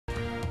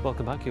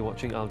Welcome back. You're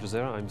watching Al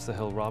Jazeera. I'm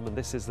Sahil Ram, and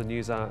this is the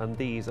News Hour, and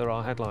these are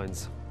our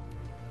headlines.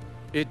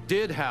 It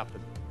did happen,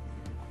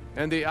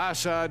 and the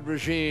Assad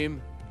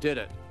regime did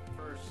it.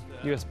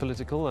 US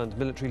political and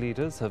military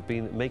leaders have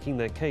been making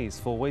their case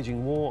for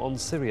waging war on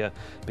Syria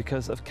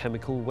because of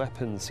chemical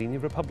weapons. Senior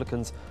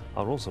Republicans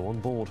are also on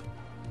board.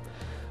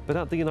 But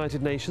at the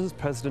United Nations,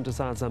 President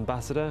Assad's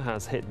ambassador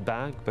has hit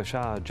back.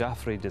 Bashar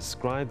Jafri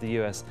described the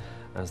US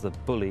as the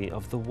bully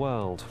of the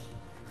world.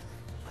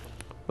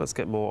 Let's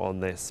get more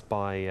on this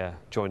by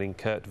joining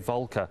Kurt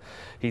Volker.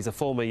 He's a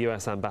former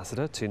US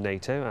ambassador to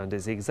NATO and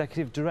is the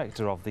executive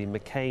director of the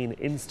McCain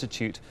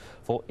Institute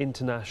for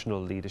International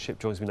Leadership.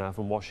 Joins me now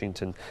from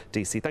Washington,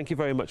 D.C. Thank you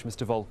very much,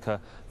 Mr. Volker,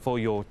 for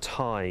your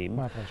time.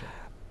 My pleasure.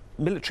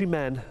 Military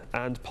men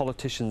and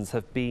politicians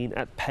have been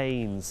at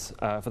pains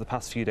for the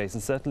past few days,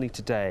 and certainly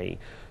today,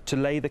 to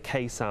lay the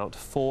case out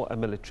for a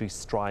military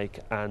strike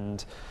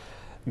and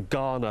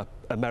garner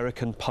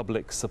American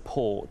public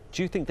support.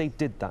 Do you think they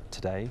did that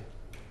today?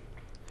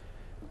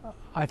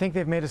 I think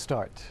they've made a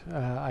start.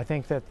 I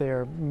think that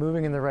they're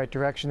moving in the right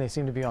direction. They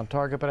seem to be on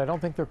target, but I don't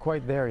think they're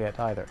quite there yet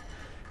either.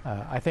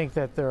 I think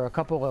that there are a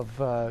couple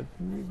of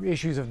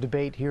issues of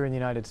debate here in the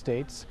United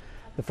States.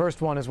 The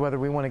first one is whether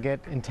we want to get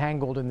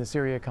entangled in the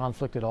Syria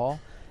conflict at all,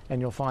 and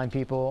you'll find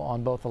people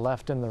on both the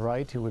left and the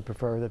right who would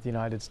prefer that the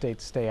United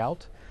States stay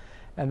out.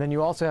 And then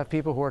you also have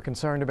people who are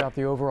concerned about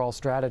the overall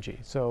strategy.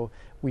 So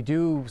we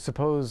do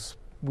suppose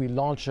we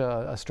launch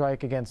a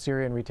strike against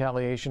Syria in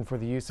retaliation for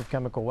the use of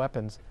chemical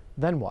weapons.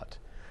 Then what?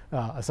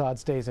 Assad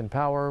stays in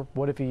power.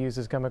 What if he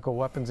uses chemical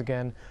weapons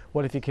again?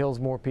 What if he kills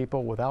more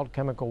people without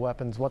chemical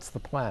weapons? What's the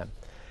plan?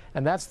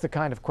 And that's the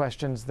kind of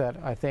questions that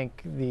I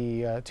think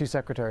the two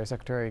secretaries,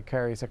 Secretary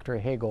Kerry, Secretary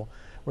Hagel,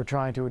 were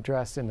trying to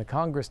address in the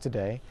Congress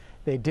today.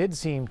 They did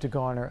seem to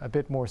garner a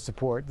bit more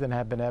support than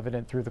had been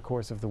evident through the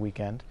course of the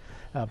weekend.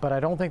 But I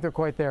don't think they're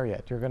quite there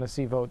yet. You're going to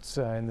see votes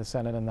in the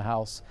Senate and the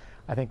House.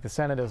 I think the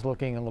Senate is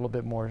looking a little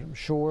bit more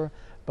sure,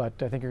 but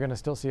I think you're going to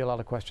still see a lot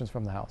of questions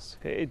from the House.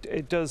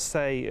 It does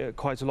say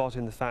quite a lot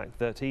in the fact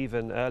that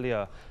even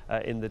earlier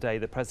in the day,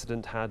 the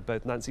President had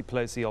both Nancy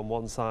Pelosi on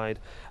one side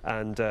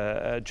and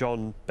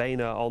John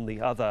Boehner on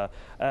the other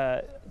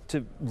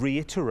to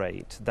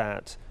reiterate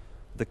that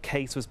the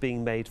case was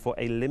being made for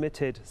a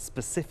limited,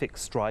 specific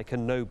strike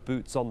and no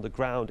boots on the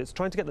ground. It's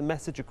trying to get the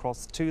message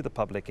across to the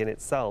public in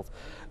itself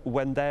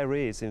when there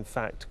is, in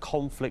fact,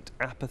 conflict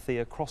apathy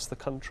across the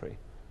country.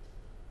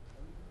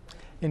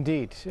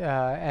 Indeed,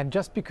 and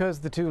just because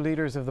the two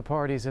leaders of the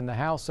parties in the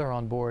House are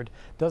on board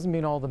doesn't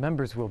mean all the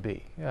members will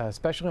be,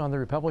 especially on the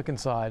Republican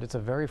side. It's a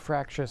very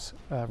fractious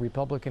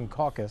Republican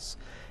caucus,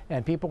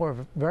 and people are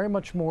very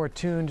much more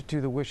attuned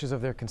to the wishes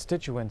of their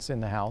constituents in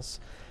the House.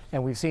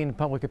 And we've seen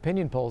public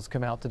opinion polls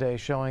come out today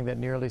showing that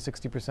nearly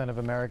 60% of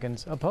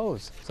Americans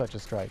oppose such a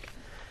strike.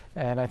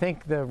 And I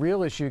think the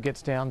real issue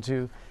gets down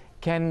to,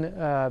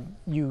 can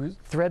you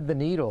thread the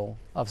needle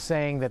of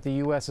saying that the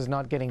U.S. is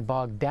not getting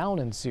bogged down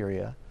in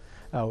Syria?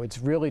 It's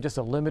really just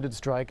a limited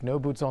strike, no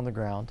boots on the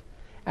ground,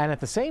 and at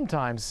the same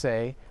time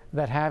say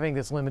that having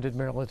this limited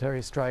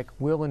military strike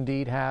will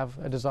indeed have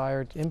a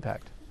desired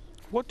impact.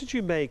 What did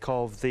you make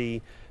of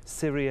the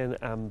Syrian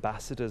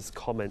ambassador's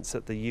comments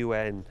at the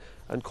UN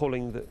and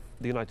calling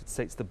the United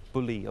States the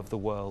bully of the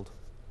world?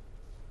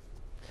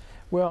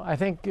 Well, I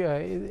think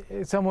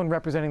someone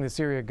representing the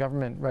Syria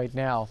government right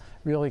now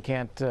really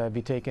can't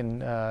be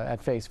taken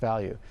at face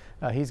value.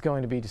 He's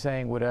going to be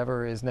saying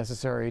whatever is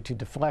necessary to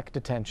deflect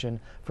attention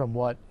from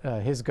what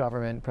his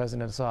government,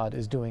 President Assad,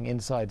 is doing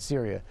inside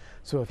Syria.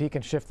 So if he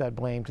can shift that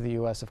blame to the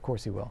U.S., of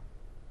course he will.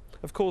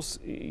 Of course,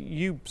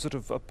 you sort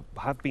of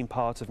have been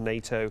part of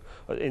NATO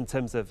in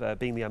terms of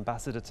being the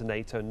ambassador to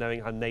NATO and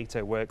knowing how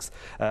NATO works.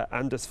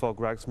 Anders Fogh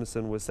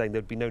Rasmussen was saying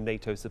there'd be no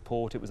NATO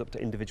support. It was up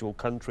to individual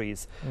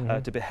countries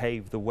to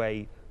behave the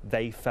way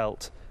they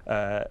felt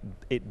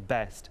it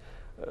best.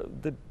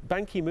 The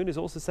Ban Ki-moon is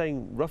also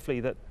saying roughly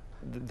that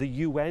the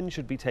UN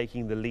should be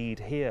taking the lead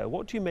here.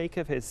 What do you make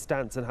of his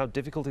stance and how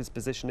difficult his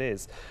position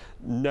is,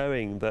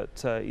 knowing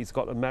that he's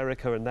got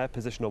America and their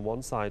position on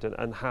one side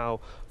and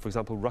how, for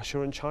example,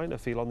 Russia and China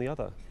feel on the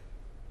other?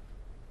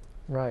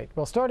 Right.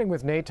 Well, starting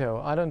with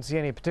NATO, I don't see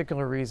any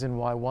particular reason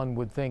why one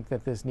would think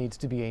that this needs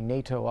to be a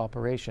NATO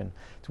operation.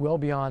 It's well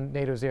beyond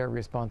NATO's area of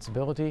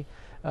responsibility.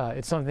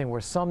 It's something where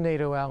some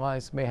NATO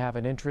allies may have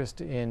an interest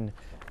in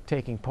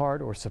taking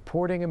part or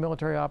supporting a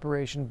military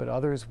operation, but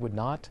others would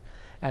not.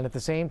 And at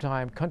the same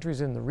time, countries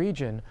in the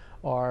region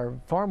are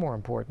far more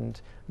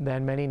important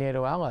than many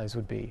NATO allies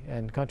would be,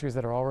 and countries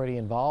that are already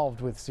involved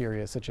with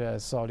Syria, such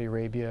as Saudi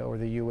Arabia or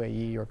the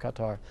UAE or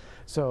Qatar.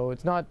 So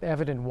it's not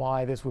evident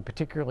why this would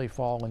particularly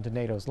fall into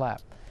NATO's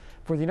lap.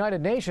 For the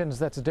United Nations,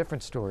 that's a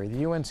different story. The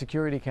UN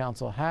Security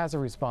Council has a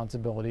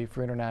responsibility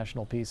for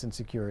international peace and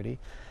security,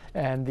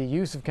 and the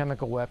use of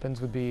chemical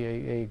weapons would be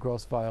a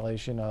gross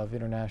violation of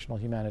international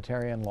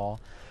humanitarian law.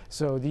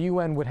 So the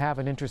UN would have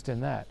an interest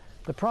in that.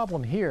 The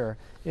problem here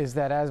is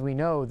that, as we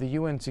know, the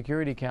UN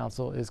Security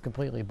Council is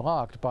completely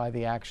blocked by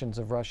the actions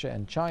of Russia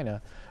and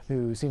China,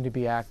 who seem to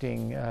be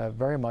acting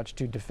very much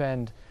to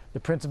defend the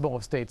principle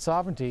of state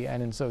sovereignty,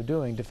 and in so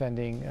doing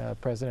defending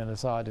President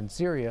Assad in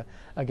Syria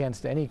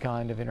against any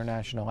kind of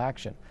international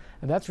action.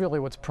 And that's really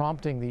what's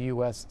prompting the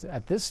U.S.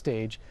 at this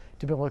stage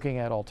to be looking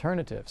at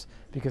alternatives,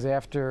 because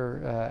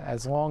after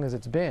as long as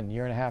it's been,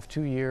 year and a half,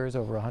 2 years,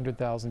 over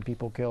 100,000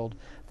 people killed,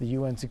 the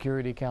UN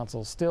Security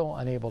Council still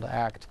unable to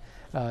act.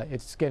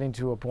 It's getting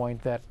to a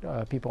point that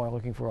people are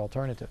looking for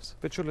alternatives.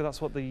 But surely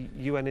that's what the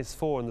UN is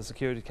for, and the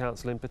Security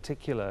Council in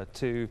particular,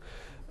 to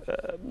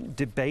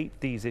debate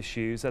these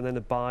issues and then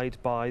abide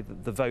by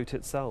the vote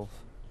itself.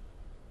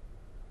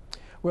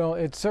 Well,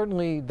 it's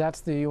certainly, that's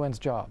the UN's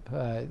job.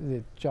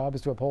 The job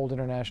is to uphold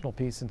international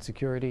peace and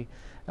security.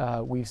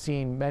 We've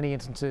seen many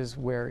instances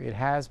where it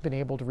has been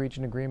able to reach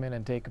an agreement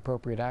and take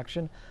appropriate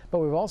action, but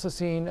we've also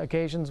seen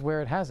occasions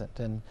where it hasn't.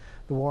 And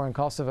the war in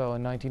Kosovo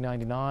in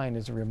 1999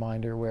 is a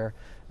reminder where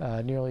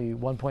nearly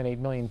 1.8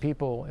 million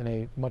people in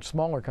a much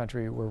smaller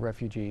country were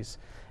refugees.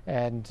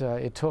 And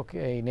it took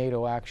a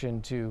NATO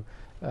action to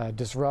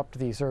disrupt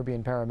the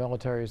Serbian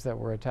paramilitaries that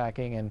were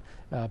attacking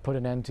and put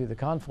an end to the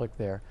conflict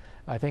there.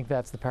 I think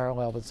that's the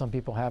parallel that some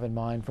people have in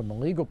mind from a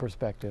legal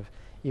perspective,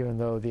 even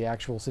though the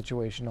actual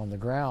situation on the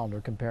ground,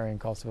 or comparing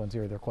Kosovo and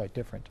Syria, they're quite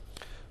different.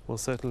 Well,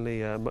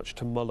 certainly much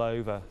to mull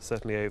over,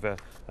 certainly over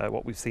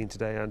what we've seen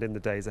today and in the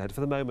days ahead.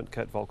 For the moment,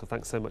 Kurt Volker,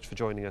 thanks so much for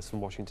joining us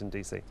from Washington,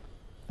 D.C.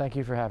 Thank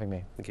you for having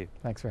me. Thank you.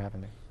 Thanks for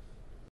having me.